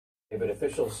But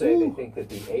officials say they think that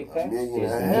the apex is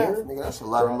near. That's a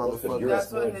lot of motherfuckers.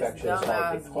 Flu infections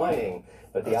are declining,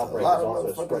 but the outbreak is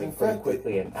also spreading pretty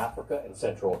quickly in Africa and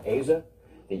Central Asia.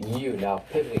 The EU now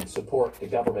pivoting support to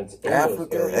governments in those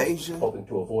areas, hoping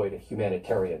to avoid a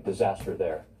humanitarian disaster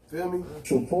there. Feel me?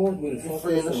 Support will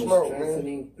focus on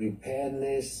strengthening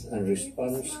preparedness and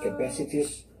response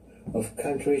capacities of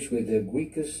countries with the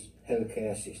weakest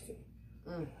healthcare system.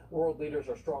 World leaders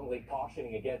are strongly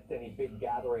cautioning against any big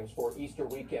gatherings for Easter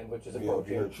weekend, which is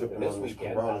approaching. This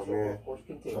weekend, Passover, of course,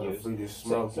 continues,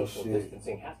 saying social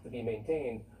distancing has to be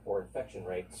maintained or infection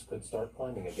rates could start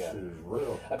climbing again.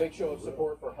 A big show of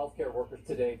support for healthcare workers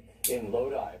today in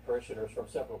Lodi. Parishioners from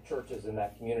several churches in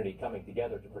that community coming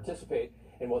together to participate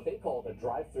in what they called a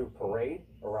drive-through parade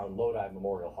around Lodi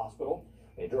Memorial Hospital.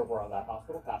 They drove around that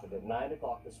hospital, happened at 9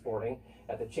 o'clock this morning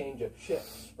at the change of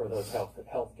shifts for those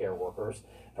healthcare workers.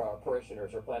 Our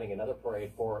parishioners are planning another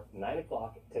parade for 9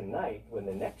 o'clock tonight when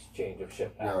the next change of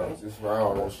shift happens. This is where I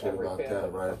don't know shit about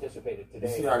that, right? Participated today.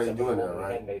 You see how they doing that,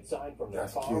 right? Handmade sign from their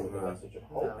That's car cute, with a message of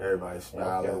hope. Everybody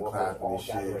smiling, clapping and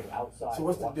shit. So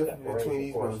what's the difference between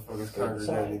these motherfuckers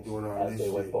congregating and doing all this shit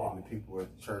and the people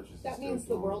at the churches? That means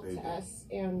the world to us,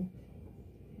 and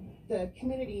the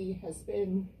community has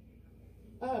been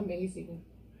amazing.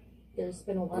 There's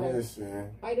been a lot of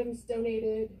items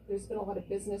donated. There's been a lot of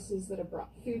businesses that have brought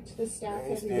food to the staff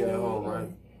every day.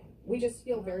 We just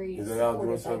feel very Is they all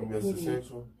doing something that's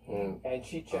essential? And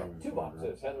she checked 2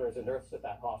 boxes. Heather is a nurse at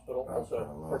that hospital,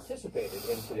 also participated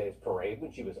in today's parade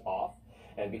when she was off.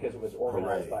 And because it was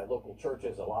organized by local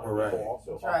churches, a lot of people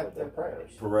also offered their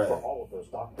prayers for all of those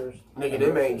doctors.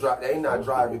 Nigga, they not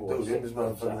driving through. Them just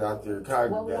motherfuckers out there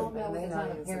congregating. Well, we all know the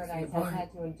town of Paradise has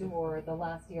had to endure the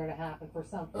last year and a half, and for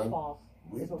some football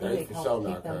is what really helped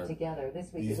keep them together.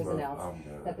 This week it was announced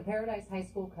that the Paradise High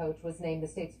School coach was named the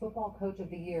state's football coach of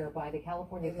the year by the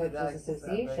California Coaches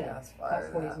Association. Fox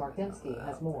 40's Mark Dembski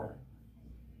has more.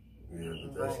 Yeah,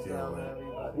 but they still,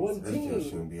 one team,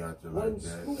 shouldn't be out there one like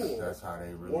that. school, That's how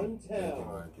they really one town.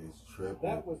 Like it's tripping.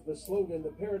 That was the slogan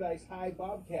the Paradise High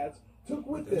Bobcats took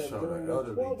with them during the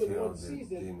 12-1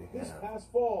 season this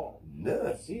past fall.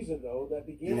 A season, though, that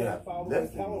began following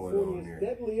California's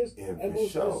deadliest and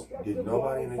most destructive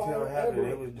wildfire ever.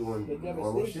 The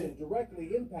devastation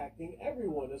directly impacting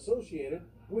everyone associated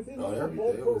with the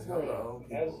football program.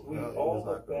 As we all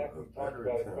look back, we've talked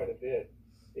about it quite a bit.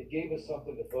 It gave us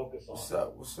something to focus on.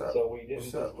 What's up? So we didn't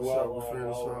just dwell on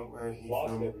how we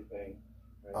lost everything.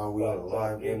 We on the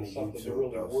live gave us something to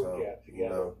really work at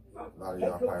together. A lot of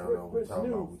y'all probably don't know what we're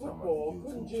talking about. Football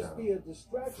couldn't just be a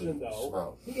distraction,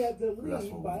 though. He had to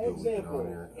lead by example.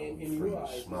 And in your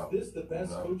eyes, is this the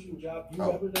best coaching job you've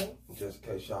ever done? Just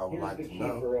in case y'all would like to know. Here's the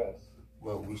key for us.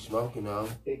 What we smoking on?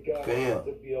 It got us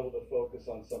to be able to focus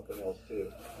on something else too.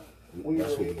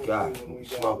 That's what we got. We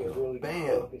smoking. Really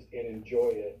focus and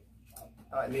enjoy it,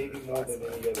 maybe more than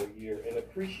any other year, and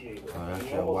appreciate it. That's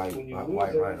your white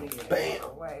right. Bam!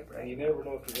 And you never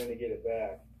know if you're going to get it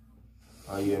back.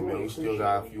 Oh yeah, man, we still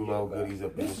got a few more goodies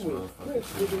up in this motherfucker.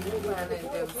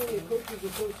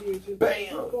 Bam!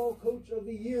 Football Coach of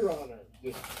the Year honor.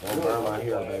 Don't burn my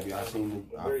hair, baby. I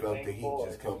felt the heat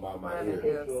just come by my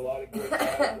ear. A lot of good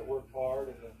guys that work hard,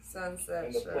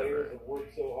 and the players that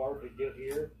work so hard to get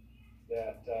here.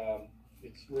 That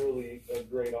it's really a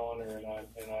great honor, and I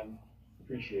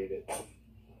appreciate it.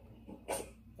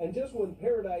 And just when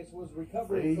Paradise was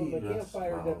recovering from the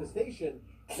campfire devastation,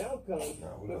 now comes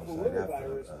the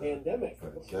coronavirus pandemic.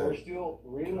 So we're still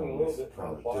reeling a little bit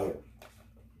from the fire.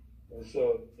 And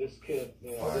so this could,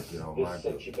 this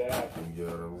sets you back and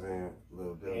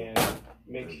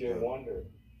makes you wonder.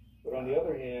 But on the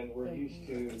other hand, we're used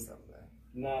to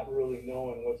not really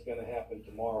knowing what's going to happen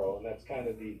tomorrow, and that's kind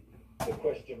of the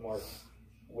question mark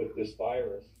with this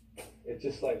virus. It's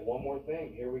just like one more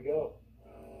thing. Here we go,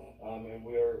 and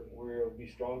we'll be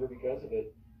stronger because of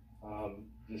it.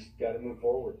 Just got to move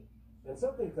forward. And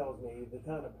something tells me the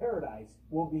town of Paradise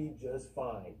will be just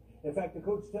fine. In fact, the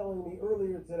coach telling me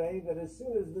earlier today that as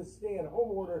soon as this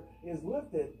stay-at-home order is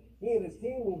lifted, he and his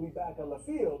team will be back on the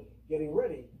field getting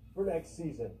ready for next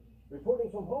season.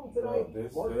 Reporting from home tonight,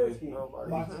 Mark Dembski,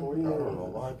 Fox 40 News. I don't know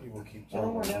why people keep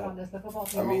One more talking note on about this. The football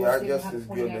team I guess it's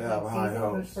good to have high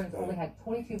hopes. Coach Prince only had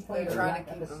 22 players left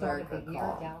at the start of the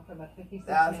year, down from a 56.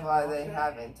 That's why they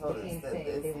haven't told us that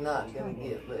it's not going to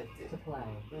get lifted.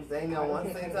 Because they know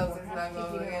once they tell us it's not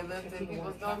going to get lifted,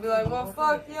 people's going to be like, well,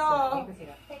 fuck y'all.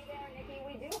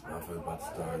 I'm about to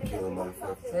start killing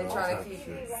motherfuckers. They trying to keep,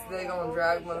 they going to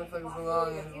drag motherfuckers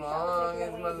along as long as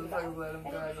motherfuckers let them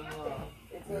drag them along.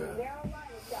 It's a narrow line,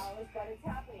 but it's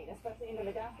happening. especially into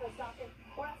Modesto, Stockton.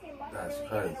 We're not seeing much really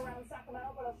in and around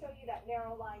Sacramento, but I'll show you that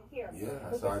narrow line here.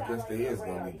 Yeah, so I guess they is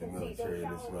gonna need the military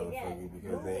in this motherfucker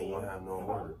because they ain't gonna have no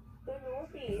order. The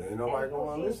Northeast ain't nobody gonna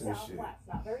want to listen to shit.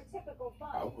 Not very typical, but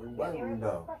I wouldn't blame them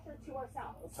though.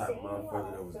 Type of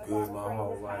motherfucker that was good my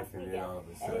whole life, and then all of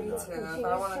a sudden, if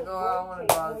I want to go out, I want to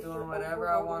go out doing whatever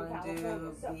I want to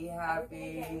do, be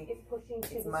happy.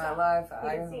 It's my life.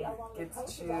 I get to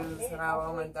choose how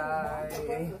I'm gonna die.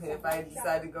 If I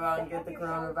decide to go out and get the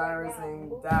coronavirus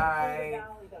and die,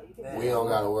 we don't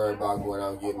gotta worry about going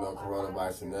out and getting no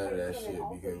coronavirus and none of that shit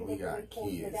because we got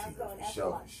kids.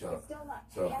 For sure.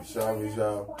 So for sure, I'm just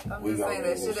saying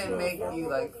that shouldn't make you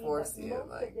like force you.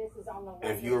 Like,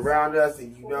 if you around us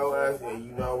and you know us and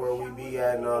you know where we be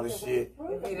at and all the shit.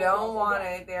 If you don't want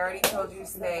it, they already told you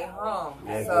stay home.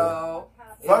 So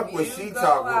fuck what she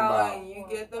talking about. And you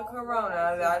get the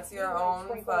corona, that's your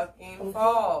own fucking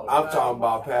fault. I'm talking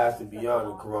about past and beyond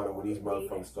the corona when these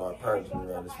motherfuckers start purging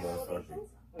around this motherfucker.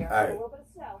 Hey,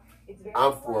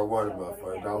 I'm for one of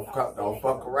motherfuckers. Don't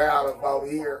fuck around up over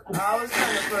here. I was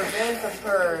trying to prevent the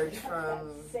purge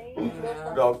from.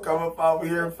 Don't come up over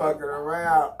here fucking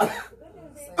around.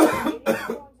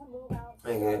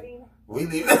 we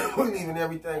leaving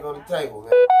everything on the table,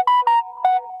 man.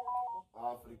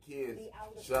 All for the kids.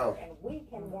 So. And we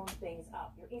can warm things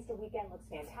up. Your Easter weekend looks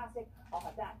fantastic. I'll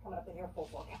have that coming up in your full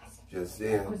forecast. Just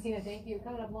saying. Christina, thank you.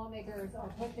 Coming up, lawmakers are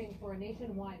pushing for a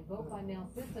nationwide vote-by-mail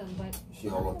system, but she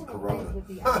don't want the corona.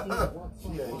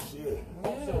 She ain't shit.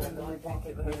 Also,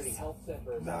 nonprofit community health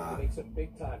centers to make some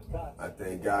big-time cuts. I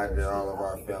thank God that all of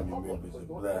our family members are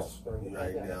blessed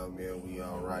right now, man. We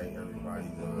all right.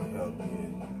 Everybody's healthy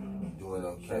and doing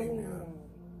okay, man.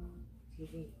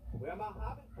 Where my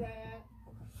hobbits at?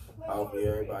 Hopefully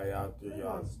everybody out there,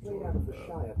 y'all doing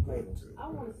good too. I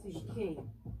want to see the king.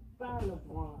 Find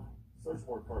LeBron. Search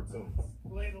for cartoons.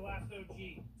 Play the last OG.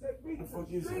 Take me to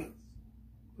the streets.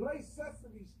 Play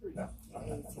Sesame Street.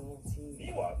 AT&T.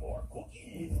 You want more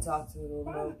cookies? You can talk to a little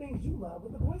Find the things you love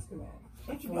with the voice command.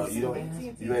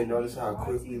 You ain't notice how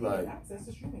quickly, like,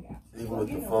 even with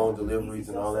the phone deliveries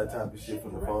and all that type of shit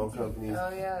from the phone companies,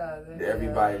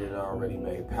 everybody that already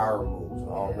made power moves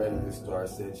already to start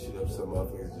setting shit up so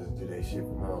motherfuckers just do their shit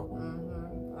from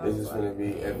home. This is gonna be,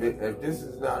 if this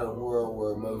is not a world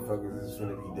where motherfuckers is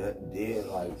gonna be dead,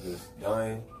 like just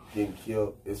dying, getting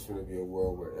killed, it's gonna be a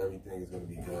world where everything is gonna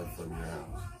be done from your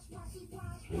house.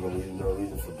 There's gonna be no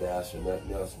reason for gas or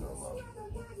nothing else no more.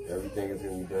 Everything is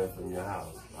going to be done from your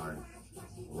house. Like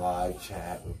live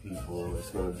chat with people.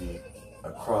 It's going to be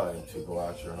a crime to go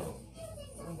out your home.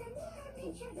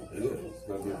 It is. It's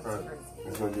going to be a crime.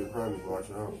 It's going to be a crime to go out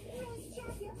your home.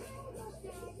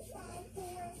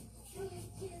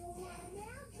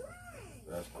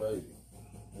 That's crazy.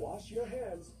 Wash your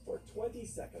hands for 20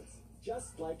 seconds,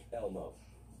 just like Elmo.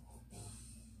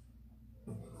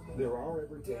 There are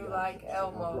everyday like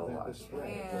Elmo wash your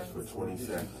hands for 20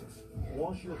 seconds.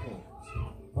 Wash your hands.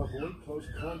 Avoid close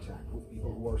contact with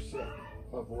people who are sick.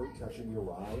 Avoid touching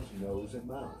your eyes, nose, and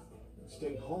mouth.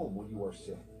 Stay home when you are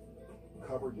sick.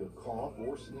 Cover your cough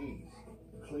or sneeze.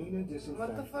 Clean and disinfect.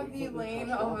 What the fuck are you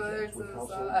laying over there to the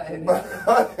side?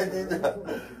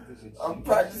 I'm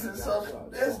practicing social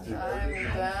distancing. I'm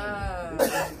done.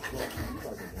 This is brought to you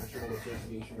by the National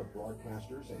Association of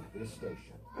Broadcasters and this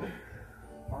station.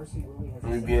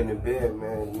 We being in bed,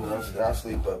 man. You know, I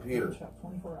sleep up here.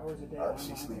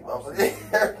 She sleep over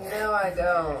there. No, I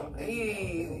don't.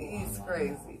 He's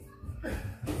crazy.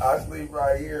 I sleep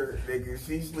right here, nigga.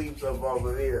 She sleeps up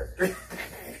over there.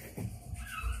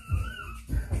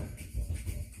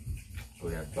 Oh,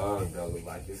 that bong though look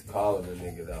like it's calling a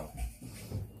nigga though.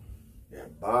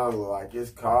 That bong look like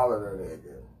it's calling a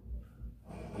nigga.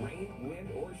 Rain, wind,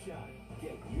 or shine.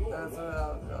 That's what I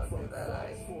was going to do that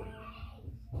night.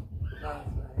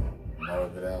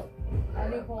 Knock it out. A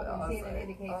new poll from CNN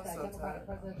indicates that Democratic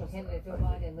presidential candidate Joe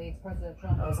Biden leads President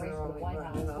Trump in the race for the White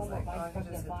House. Former Vice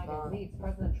President Biden leads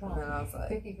President Trump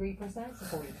 53% to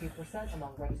 42%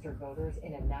 among registered voters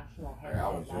in a national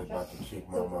head-to-head matchup. So it's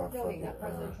worth noting that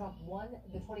President Trump won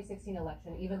the 2016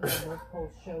 election, even though most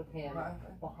polls showed him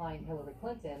behind Hillary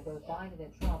Clinton. Both Biden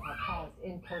and Trump have paused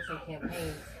in-person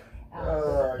campaigns.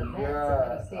 Oh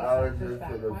God! I was just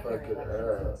gonna fucking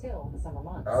until the summer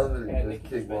months. I was gonna just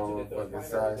kick my motherfucking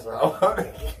side, so I want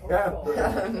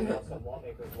to Some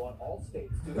lawmakers want all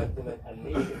states to implement a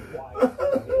nationwide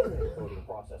mail-in voting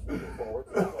process moving forward.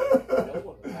 So no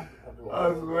one will have to come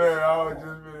I swear, I was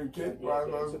just gonna kick my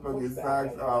motherfucking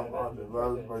socks off on the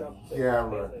motherfucking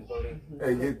camera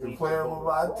and get to playing with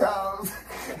my toes.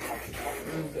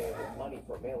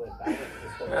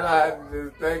 And I had to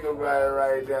just think about it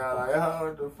right now, like,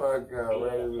 hold the fuck up,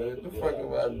 wait a minute, what the fuck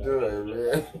am I doing,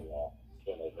 man?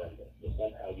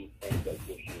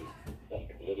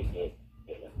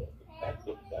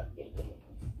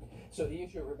 So the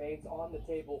issue remains on the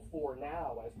table for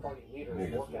now as party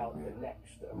leaders work out the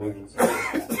next emergency.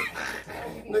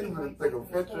 Niggas take a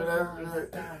picture of that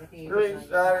shit.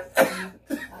 Screenshot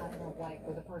it. White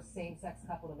were the first same-sex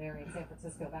couple to marry in San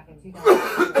Francisco back in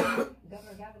 2002.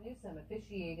 Governor Gavin Newsom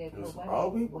officiated her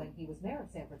wedding when he was mayor of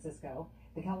San Francisco.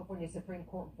 The California Supreme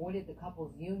Court voided the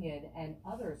couple's union and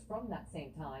others from that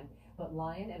same time, but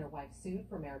Lyon and her wife sued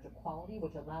for marriage equality,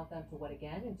 which allowed them to wed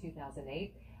again in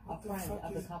 2008. A friend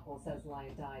of the couple says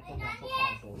Lyon died from natural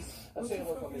causes. A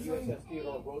sailor from the USS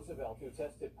Theodore Roosevelt who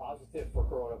tested positive for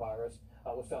coronavirus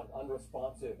was found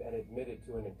unresponsive and admitted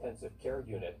to an intensive care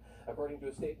unit. According to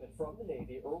a statement from the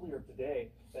Navy earlier today,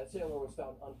 that sailor was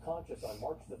found unconscious on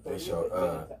March the 30th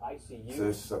admitted to ICU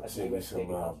at the U.S.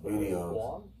 Navy Hospital in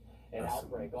Guam. An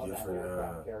outbreak on that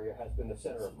aircraft carrier has been the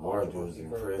center of controversy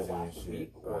for the last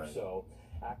week or so.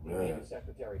 Acting Navy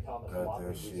Secretary Thomas Lockwood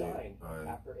resigned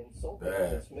after insulting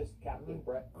and dismissed Captain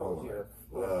Brett Crozier,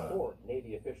 who implored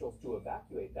Navy officials to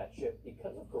evacuate that ship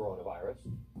because of coronavirus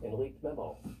in a leaked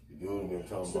memo.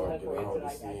 Still headway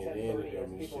tonight at 10:30 as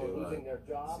people are losing their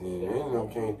jobs.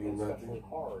 It's especially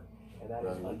hard. And that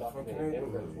is undocumented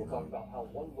immigrants. We'll talk about how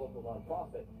one local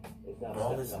nonprofit is now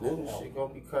all this new shit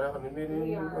gonna be cut out in the middle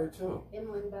anyway too. In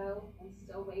limbo and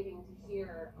still waiting to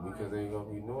hear. Because they ain't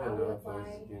gonna be knowing enough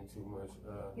places getting too much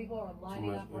people are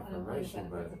lining up for unemployment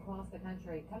benefits across the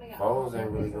country. Coming out phones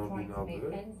ain't really gonna be no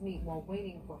good. Ends meet while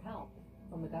waiting for help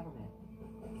from the government.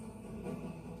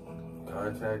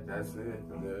 Contact, that's it.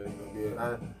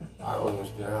 I don't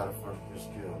understand how the fuck they're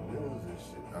still news and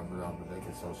shit. But they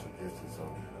can social distance on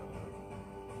it.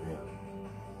 Yeah.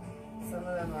 Some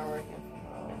of them are working from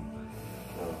home.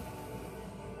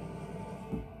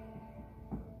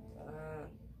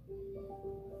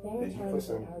 Did you put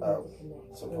some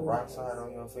peroxide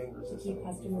on your fingers or something?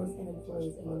 Customers and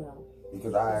employees in the know.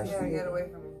 Because I actually... Yeah, get away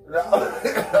from me. No.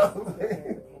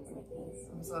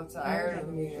 I'm so tired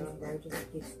of you.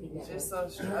 Just so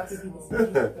stressed.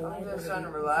 I'm just trying to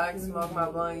relax, smoke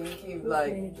my blunt. You keep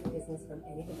like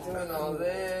doing all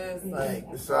this. Like,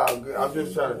 it's all good. I'm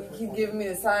just trying to keep giving me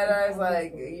the side eyes,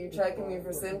 like you checking me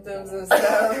for symptoms and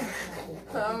stuff.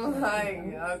 I'm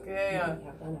like, okay,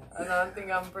 I think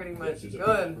I'm pretty much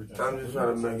good. I'm just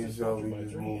trying to make it so we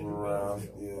just move around,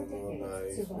 still doing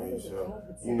nice, make sure.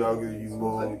 You know, cause you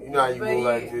move. You know how you move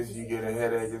like this, you get a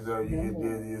headache or so, you get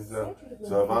dizzy or so.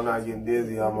 So if I'm not getting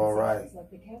dizzy, I'm alright.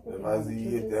 If I see you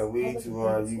hit that weed too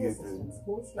hard, you get to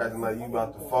acting like you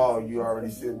about to fall, you already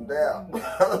sitting down.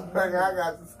 Like I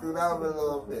got to scoot out a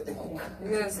little bit.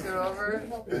 You gonna scoot over?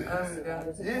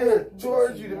 Yeah,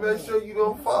 towards you to make sure you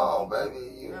don't fall,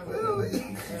 baby. You feel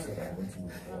me?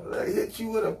 Like hit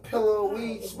you with a pillow of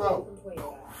weed smoke.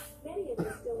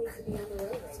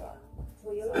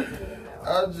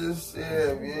 I just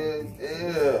said, man,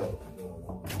 damn.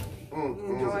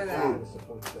 Enjoy that.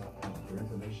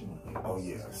 Oh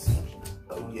yes.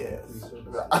 Oh yes.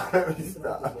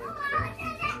 Stop.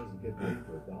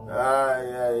 Yeah.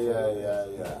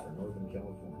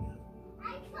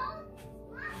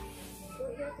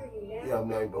 Yeah,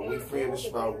 man, but we free in the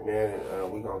smoke, man.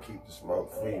 We gonna keep the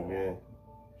smoke free, man.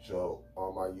 So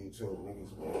all my YouTube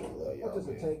niggas, man, we love y'all. What does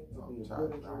it take to be a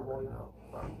good injury lawyer?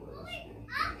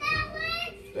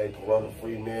 Stay corona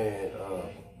free, man.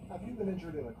 Have you been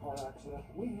injured in a car accident?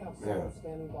 We have someone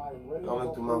standing by and ready to don't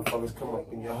let the motherfuckers come up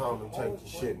in your home and take the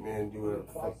shit, man. Do whatever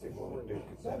the fuck they want to do.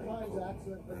 Sometimes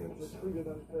accident victims are treated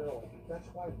unfairly. That's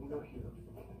why we're here.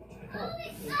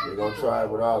 We're gonna try it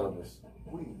with all of us.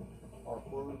 We are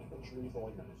bird injury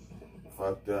lawyers.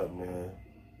 Fucked up, man.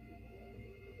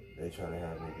 They trying to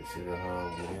have niggas sit at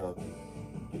home, get healthy,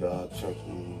 get all chunky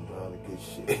and all the good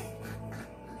shit.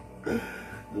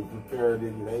 They prepared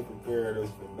us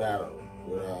for battle.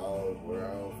 We're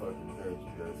our own fucking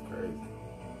country. That's crazy.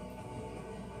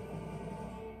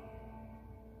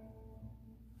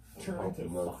 Turn to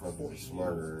Fox 40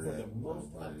 smarter for the most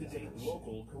up-to-date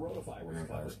local coronavirus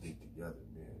coverage. Stick together,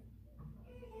 man.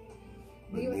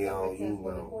 The U.S. government says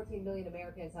more than 14 million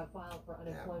Americans have filed for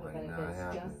unemployment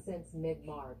benefits just since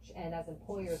mid-March. And as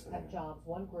employers cut jobs,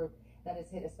 one group that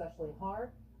is hit especially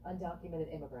hard,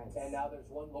 undocumented immigrants. And now there's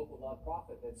one local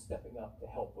nonprofit that's stepping up to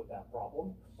help with that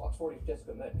problem. Fox 40's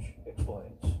Jessica Mitch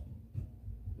explains.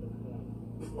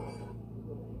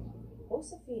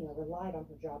 Josefina relied on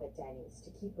her job at Denny's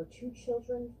to keep her 2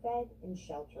 children fed and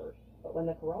sheltered. But when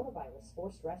the coronavirus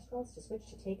forced restaurants to switch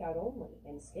to takeout only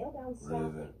and scale down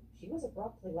staffing, she was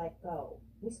abruptly let go.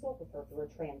 We spoke with her through a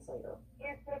translator.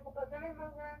 She's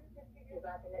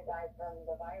not going to die from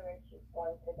the virus. She's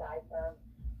going to die from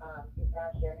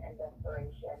depression and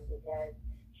desperation because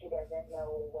she doesn't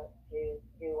know what to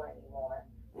do anymore.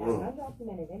 As an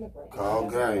undocumented immigrant, Call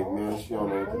game, man. She don't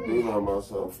know what to do by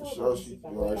myself for sure. She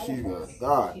feel like she's gonna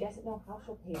die. She doesn't know how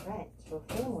she'll pay rent. Her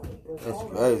family was That's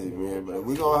crazy, man. But if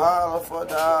we gonna holler for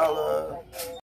 $1.